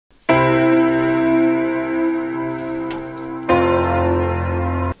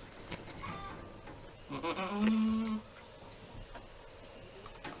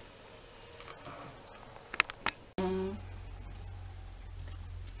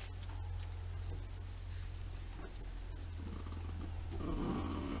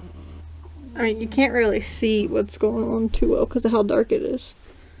I mean, you can't really see what's going on too well because of how dark it is.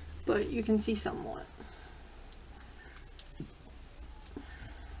 But you can see somewhat.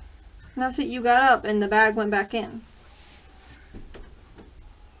 Now see, you got up and the bag went back in.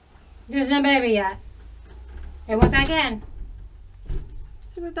 There's no baby yet. It went back in.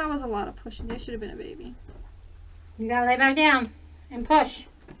 See, but that was a lot of pushing. There should have been a baby. You gotta lay back down and push.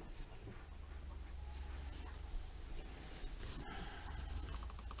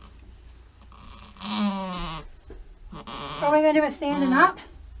 Are we gonna do it standing up?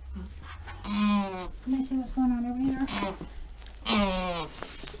 Let me see what's going on over here.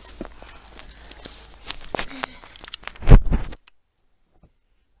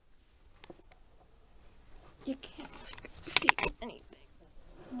 You can't see anything.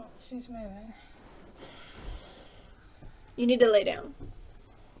 Oh, she's moving. You need to lay down.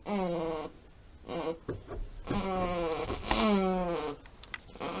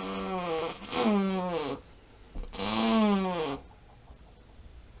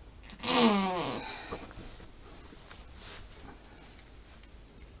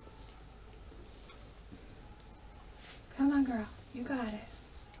 Come on, girl. You got it.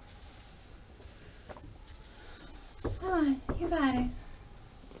 Come on. You got it.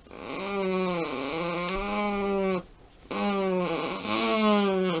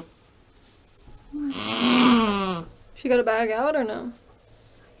 She got a bag out or no?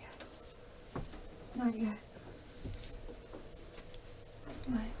 Not yet.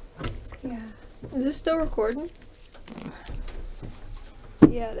 What? Yeah. Is this still recording?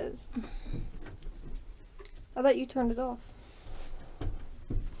 Yeah, it is. I thought you turned it off.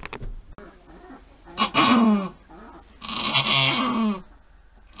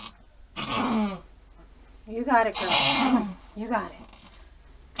 You got it, girl. Come on. You got it.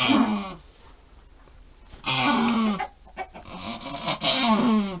 Come on.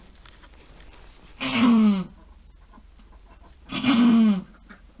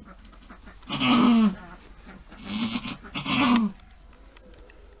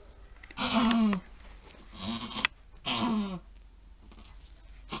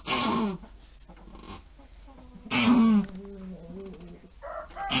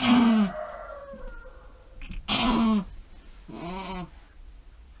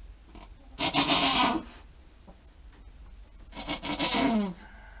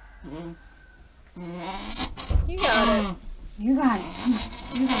 You got it. You got it.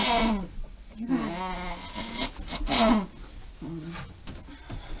 You got it. You got it.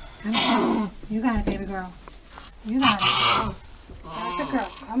 Come on. You got it, baby girl. You got it. That's a girl.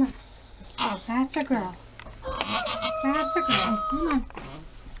 Come on. That's a girl. That's a girl. Come on.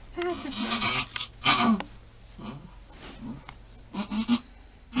 That's a girl.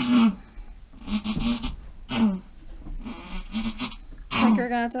 Think you're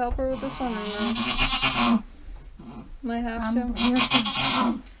gonna have to help her with this one or no? Might have to.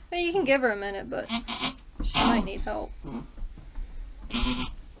 Well, you can give her a minute, but she might need help.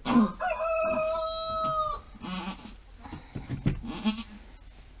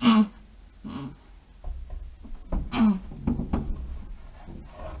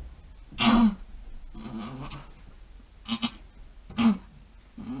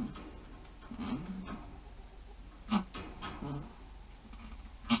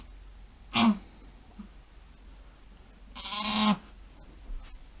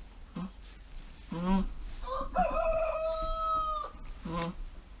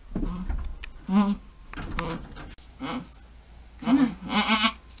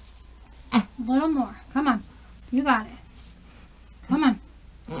 A little more. Come on. You got it. Come on.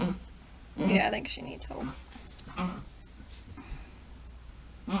 Yeah, I think she needs help.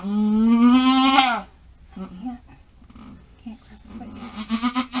 Can't grab the foot yet.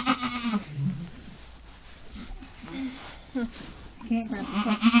 I can't grab the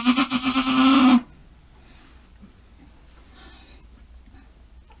foot.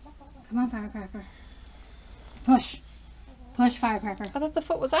 Come on, Firecracker. Push. Push, Firecracker. I thought the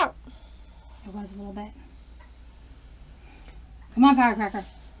foot was out. It was a little bit. Come on, Firecracker.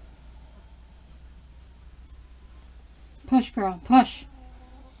 Push, girl. Push.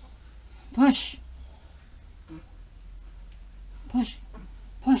 Push. Push.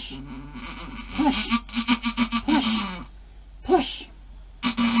 Push. Push. Push. Push. Push. A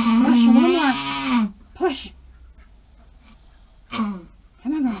little more. Push. Come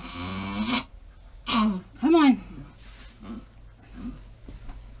on, girl. Come on.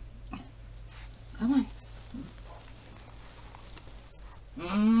 Come on.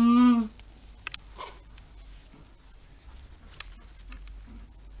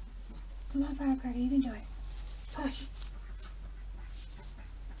 Come on, Firecracker, you can do it. Push.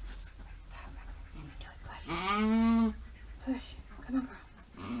 Firecracker. Push. Come on, girl.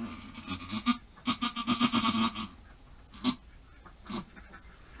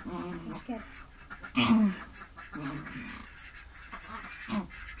 Let's get it.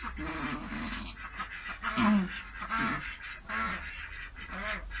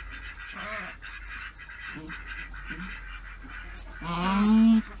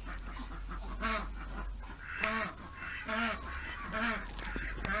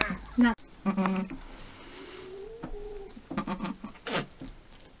 No.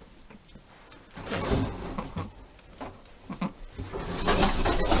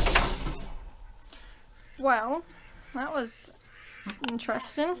 Well, that was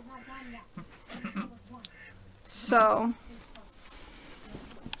interesting. So,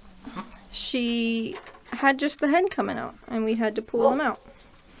 she had just the head coming out, and we had to pull him out.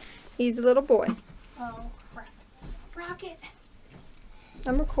 He's a little boy. Oh, crap. Rocket.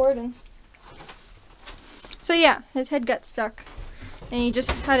 I'm recording. So yeah, his head got stuck. And he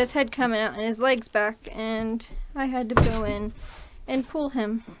just had his head coming out and his legs back, and I had to go in and pull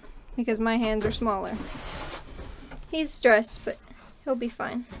him because my hands are smaller. He's stressed, but he'll be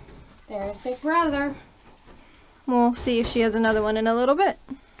fine. There's Big Brother. We'll see if she has another one in a little bit.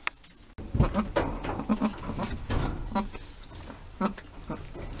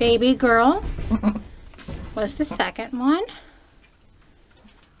 Baby girl was the second one.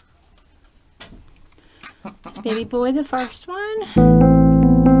 Baby boy the first one.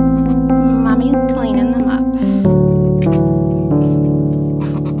 Mommy cleaning the